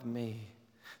identify with me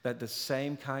that the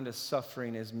same kind of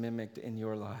suffering is mimicked in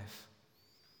your life.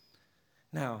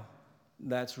 Now,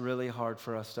 that's really hard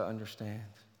for us to understand.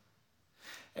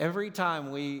 Every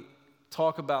time we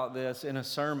talk about this in a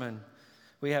sermon,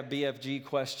 we have BFG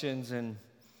questions and,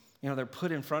 they're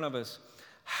put in front of us.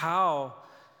 How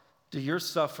do your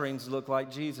sufferings look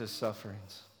like Jesus'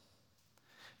 sufferings?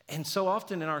 And so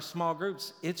often in our small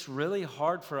groups, it's really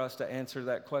hard for us to answer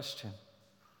that question.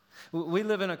 We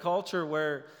live in a culture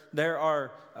where there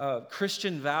are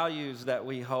Christian values that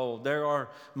we hold. There's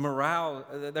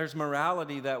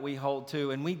morality that we hold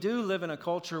to. And we do live in a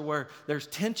culture where there's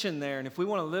tension there. And if we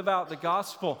want to live out the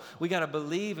gospel, we got to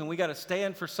believe and we got to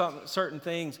stand for certain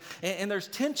things. And there's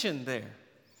tension there.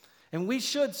 And we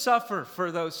should suffer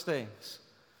for those things.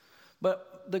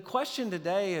 But the question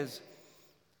today is,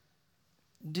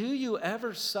 do you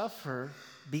ever suffer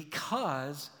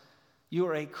because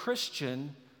you're a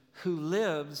Christian who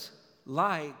lives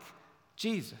like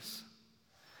Jesus?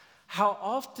 How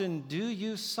often do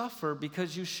you suffer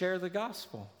because you share the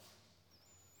gospel?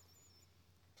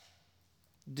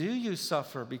 Do you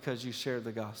suffer because you share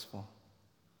the gospel?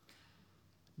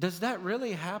 Does that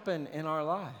really happen in our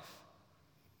life?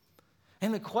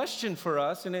 And the question for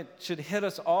us, and it should hit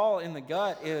us all in the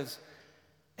gut, is,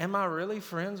 am I really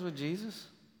friends with Jesus?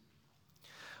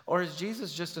 Or is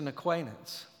Jesus just an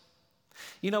acquaintance?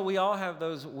 We all have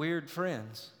those weird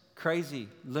friends, crazy,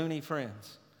 loony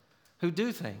friends who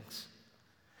do things.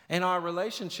 And our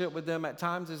relationship with them at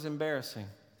times is embarrassing.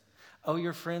 Oh,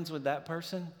 you're friends with that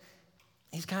person?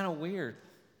 He's kind of weird.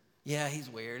 Yeah, he's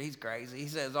weird. He's crazy. He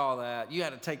says all that. You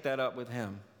got to take that up with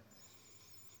him.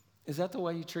 Is that the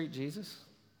way you treat Jesus?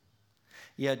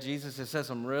 Yeah, Jesus has said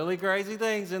some really crazy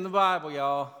things in the Bible,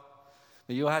 y'all.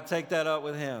 But you'll have to take that up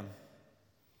with him.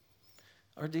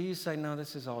 Or do you say, no,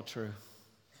 this is all true?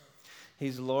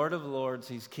 He's Lord of Lords.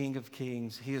 He's King of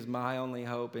Kings. He is my only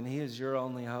hope, and he is your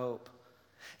only hope.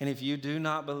 And if you do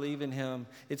not believe in him,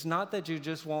 it's not that you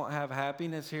just won't have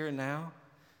happiness here and now.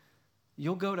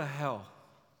 You'll go to hell.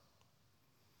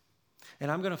 And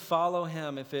I'm going to follow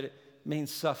him if it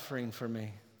means suffering for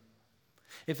me.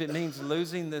 If it means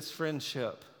losing this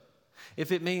friendship.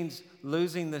 If it means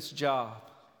losing this job.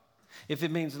 If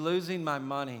it means losing my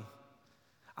money.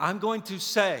 I'm going to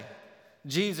say,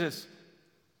 Jesus,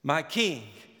 my King,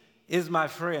 is my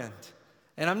friend.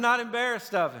 And I'm not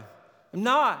embarrassed of him. I'm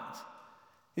not.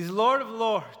 He's Lord of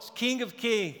Lords, King of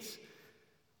Kings.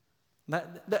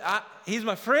 He's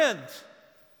my friend.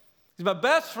 He's my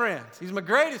best friend. He's my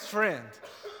greatest friend.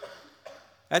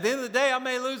 At the end of the day, I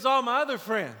may lose all my other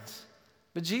friends,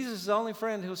 but Jesus is the only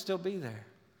friend who'll still be there.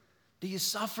 Do you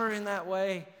suffer in that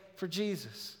way for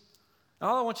Jesus?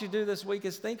 All I want you to do this week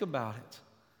is think about it.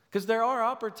 Because there are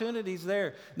opportunities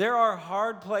there. There are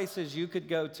hard places you could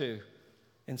go to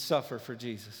and suffer for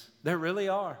Jesus. There really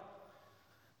are.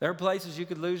 There are places you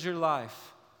could lose your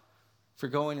life for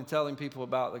going and telling people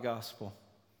about the gospel.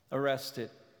 Arrested,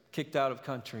 kicked out of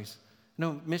countries.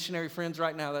 Missionary friends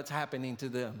right now, that's happening to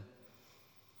them.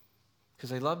 Because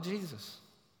they love Jesus.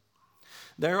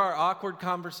 There are awkward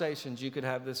conversations you could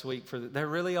have this week. There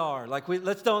really are.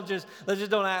 Let's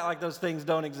just don't act like those things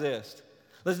don't exist.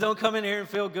 Let's don't come in here and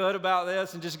feel good about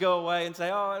this and just go away and say,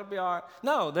 oh, it'll be all right.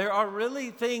 No, there are really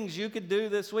things you could do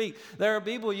this week. There are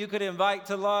people you could invite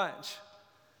to lunch.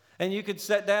 And you could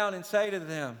sit down and say to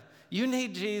them, you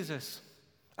need Jesus.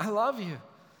 I love you.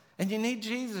 And you need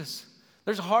Jesus.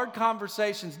 There's hard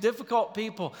conversations, difficult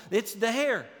people. It's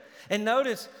there. And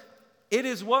notice, it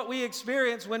is what we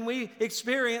experience when we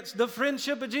experience the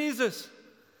friendship of Jesus.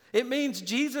 It means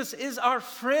Jesus is our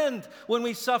friend when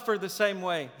we suffer the same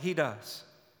way he does.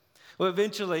 Well,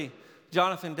 eventually,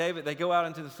 Jonathan and David, they go out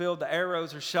into the field. The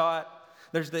arrows are shot.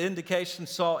 There's the indication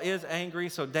Saul is angry,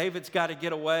 so David's got to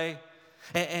get away.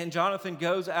 And Jonathan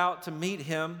goes out to meet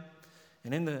him.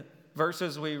 And in the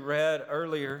verses we read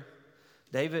earlier,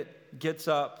 David gets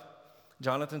up.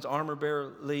 Jonathan's armor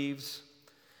bearer leaves.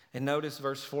 And notice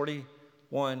verse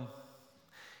 41.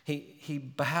 He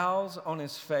bows on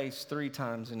his face 3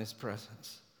 times in his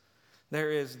presence.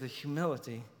 There is the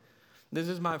humility. This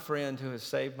is my friend who has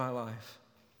saved my life.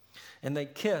 And they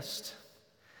kissed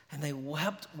and they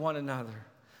wept one another.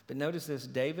 But notice this,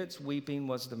 David's weeping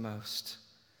was the most.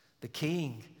 The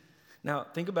king. Now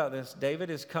think about this. David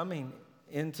is coming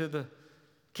into the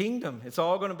kingdom. It's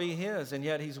all going to be his. And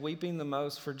yet he's weeping the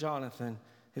most for Jonathan,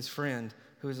 his friend,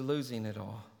 who is losing it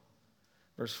all.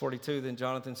 Verse 42, then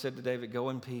Jonathan said to David, go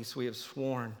in peace. We have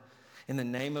sworn in the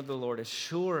name of the Lord. As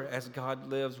sure as God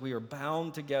lives, we are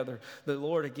bound together. The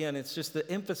Lord, again, it's just the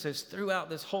emphasis throughout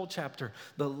this whole chapter.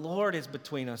 The Lord is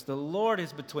between us. The Lord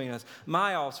is between us.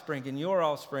 My offspring and your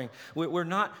offspring. We're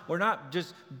not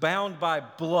just bound by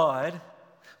blood.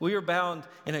 We are bound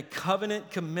in a covenant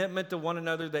commitment to one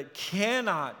another that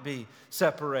cannot be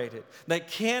separated, that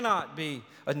cannot be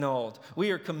annulled. We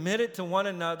are committed to one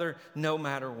another no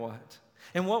matter what.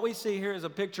 And what we see here is a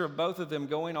picture of both of them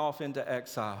going off into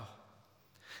exile.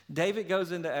 David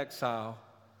goes into exile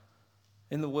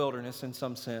in the wilderness in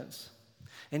some sense.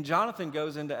 And Jonathan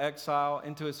goes into exile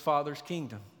into his father's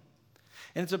kingdom.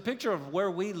 And it's a picture of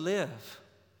where we live.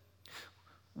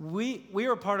 We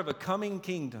are part of a coming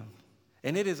kingdom.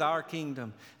 And it is our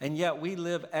kingdom. And yet we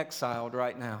live exiled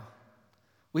right now.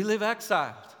 We live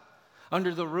exiled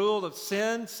under the rule of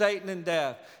sin, Satan, and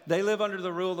death. They live under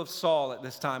the rule of Saul at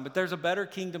this time. But there's a better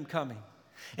kingdom coming.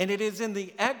 And it is in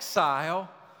the exile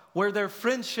where their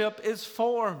friendship is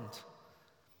formed.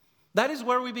 That is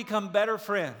where we become better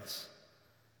friends.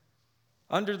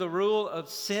 Under the rule of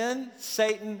sin,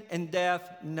 Satan, and death,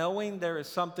 knowing there is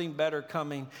something better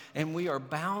coming, and we are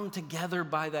bound together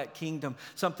by that kingdom,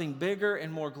 something bigger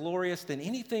and more glorious than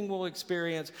anything we'll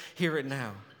experience here and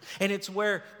now. And it's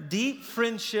where deep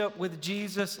friendship with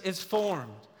Jesus is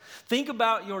formed. Think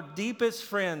about your deepest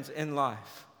friends in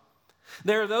life.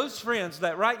 There are those friends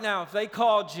that right now, if they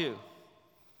called you,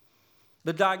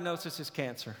 the diagnosis is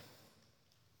cancer.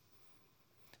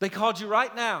 They called you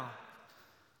right now.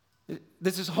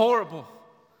 This is horrible.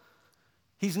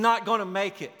 He's not going to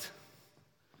make it.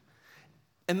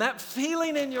 And that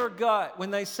feeling in your gut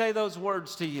when they say those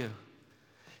words to you,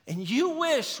 and you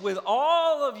wish with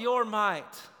all of your might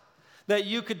that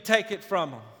you could take it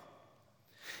from them.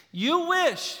 You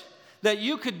wish that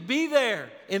you could be there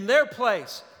in their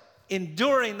place,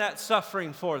 enduring that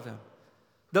suffering for them.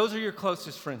 Those are your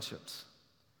closest friendships.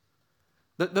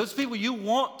 Those people you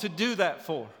want to do that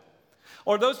for.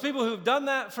 Or those people who've done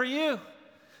that for you.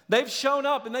 They've shown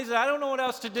up and they said, I don't know what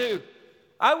else to do.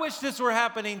 I wish this were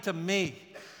happening to me.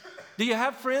 Do you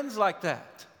have friends like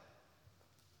that?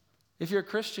 If you're a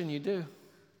Christian, you do.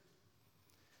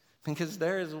 Because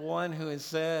there is one who has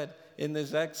said in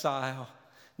this exile,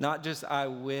 not just I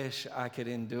wish I could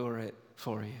endure it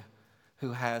for you,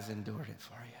 who has endured it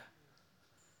for you.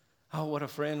 Oh, what a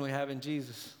friend we have in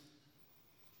Jesus.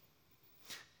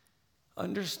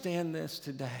 Understand this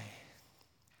today.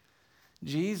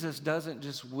 Jesus doesn't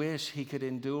just wish he could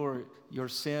endure your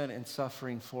sin and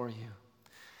suffering for you.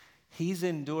 He's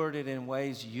endured it in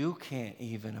ways you can't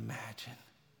even imagine.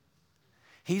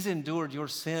 He's endured your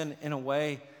sin in a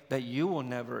way that you will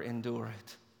never endure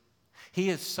it. He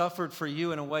has suffered for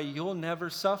you in a way you'll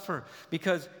never suffer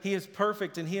because he is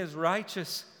perfect and he is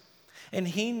righteous. And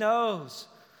he knows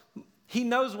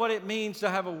what it means to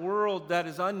have a world that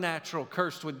is unnatural,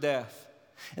 cursed with death.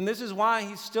 And this is why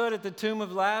he stood at the tomb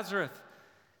of Lazarus.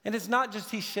 And it's not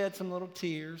just he shed some little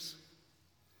tears.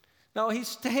 No, he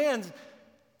stands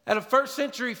at a first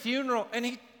century funeral and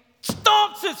he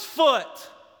stomps his foot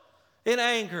in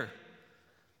anger.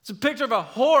 It's a picture of a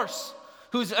horse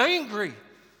who's angry,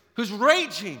 who's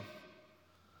raging.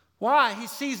 Why? He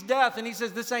sees death and he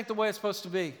says, this ain't the way it's supposed to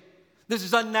be. This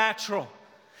is unnatural.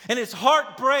 And his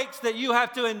heart breaks that you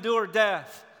have to endure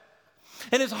death.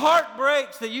 And his heart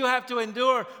breaks that you have to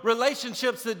endure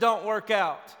relationships that don't work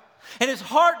out. And his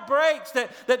heart breaks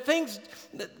that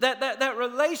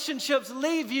relationships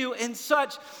leave you in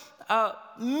such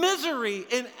misery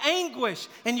and anguish,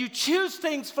 and you choose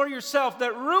things for yourself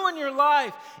that ruin your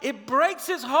life. It breaks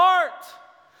his heart.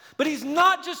 But he's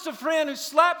not just a friend who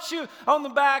slaps you on the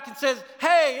back and says,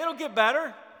 hey, it'll get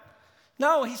better.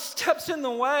 No, he steps in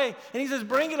the way and he says,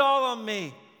 bring it all on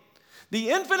me. The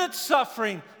infinite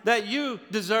suffering that you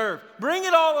deserve, bring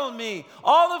it all on me.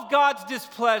 All of God's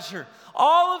displeasure,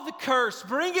 all of the curse,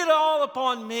 bring it all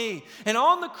upon me. And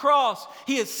on the cross,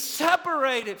 he is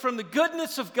separated from the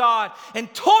goodness of God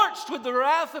and torched with the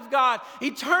wrath of God,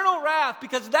 eternal wrath,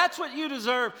 because that's what you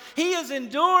deserve. He has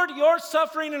endured your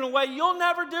suffering in a way you'll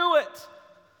never do it.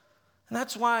 And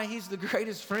that's why he's the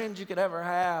greatest friend you could ever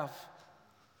have.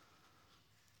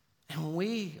 And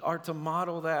we are to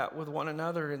model that with one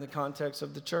another in the context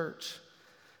of the church.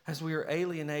 As we are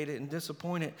alienated and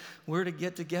disappointed, we're to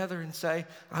get together and say,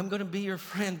 I'm going to be your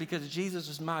friend because Jesus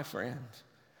is my friend.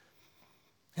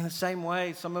 In the same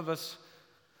way, some of us,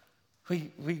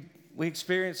 we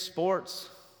experience sports.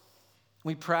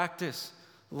 We practice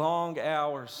long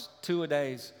hours,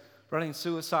 2-a-days, running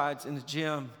suicides in the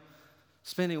gym,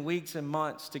 spending weeks and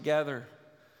months together.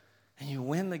 And you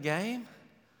win the game.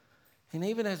 And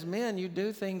even as men, you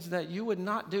do things that you would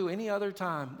not do any other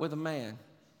time with a man.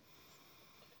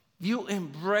 You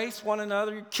embrace one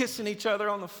another. You're kissing each other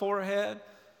on the forehead,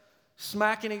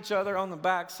 smacking each other on the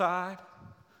backside.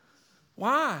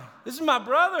 Why? This is my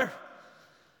brother.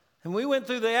 And we went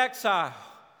through the exile,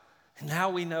 and now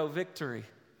we know victory.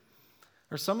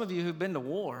 Or some of you who've been to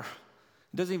war,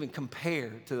 it doesn't even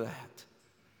compare to that.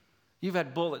 You've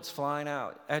had bullets flying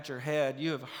out at your head.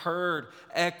 You have heard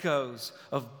echoes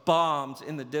of bombs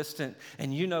in the distance,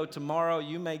 and you know tomorrow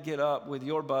you may get up with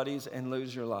your buddies and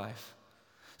lose your life.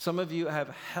 Some of you have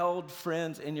held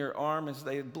friends in your arms as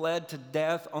they bled to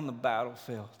death on the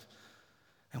battlefield.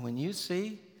 And when you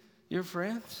see your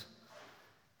friends,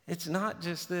 it's not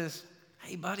just this,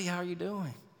 hey buddy, how are you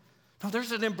doing? No,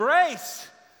 there's an embrace.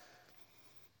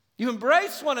 You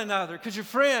embrace one another because you're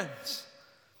friends.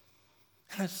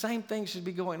 And the same thing should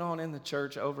be going on in the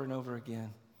church over and over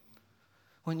again.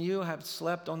 When you have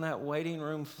slept on that waiting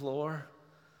room floor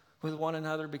with one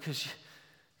another because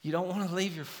you don't want to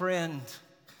leave your friend,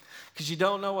 because you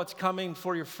don't know what's coming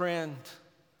for your friend.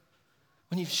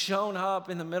 When you've shown up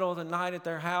in the middle of the night at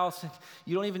their house and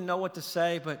you don't even know what to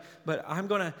say, but I'm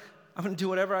going to do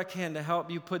whatever I can to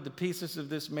help you put the pieces of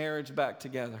this marriage back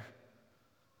together.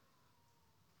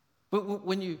 But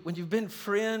when you've been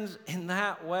friends in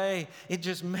that way, it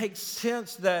just makes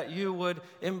sense that you would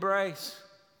embrace.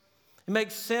 It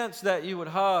makes sense that you would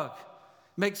hug.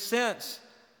 It makes sense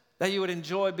that you would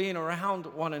enjoy being around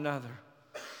one another.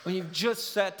 When you've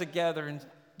just sat together in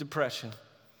depression.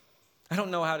 I don't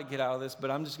know how to get out of this,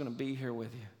 but I'm just going to be here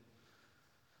with you.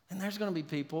 And there's going to be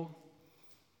people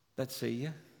that see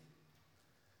you.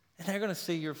 And they're going to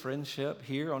see your friendship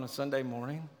here on a Sunday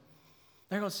morning.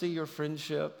 They're going to see your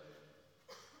friendship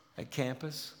at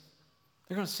campus.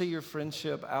 They're going to see your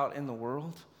friendship out in the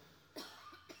world.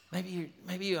 Maybe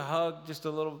you hug just a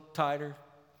little tighter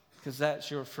because that's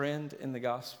your friend in the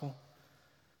gospel.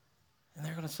 And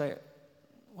they're going to say,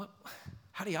 "What?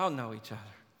 How do y'all know each other?"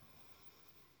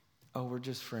 "Oh, we're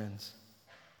just friends."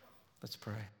 Let's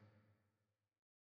pray.